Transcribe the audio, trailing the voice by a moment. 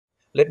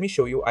Let me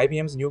show you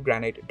IBM's new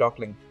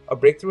Granite-Docling, a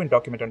breakthrough in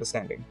document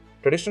understanding.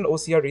 Traditional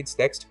OCR reads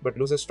text but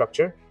loses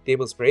structure,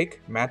 tables break,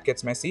 math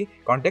gets messy,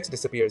 context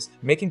disappears,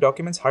 making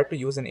documents hard to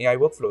use in AI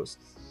workflows.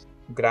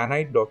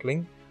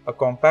 Granite-Docling, a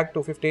compact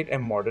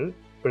 258M model,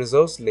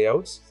 preserves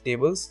layouts,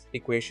 tables,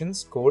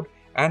 equations, code,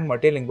 and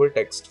multilingual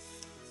text.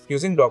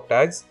 Using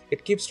DocTags,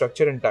 it keeps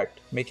structure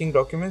intact, making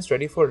documents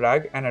ready for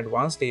RAG and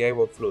advanced AI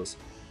workflows.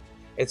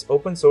 It's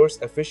open source,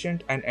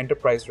 efficient, and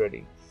enterprise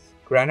ready.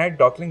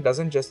 Granite-Docling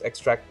doesn't just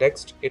extract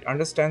text, it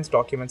understands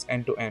documents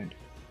end to end.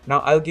 Now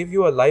I'll give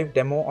you a live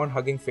demo on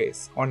Hugging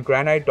Face on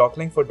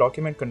Granite-Docling for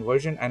document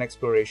conversion and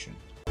exploration.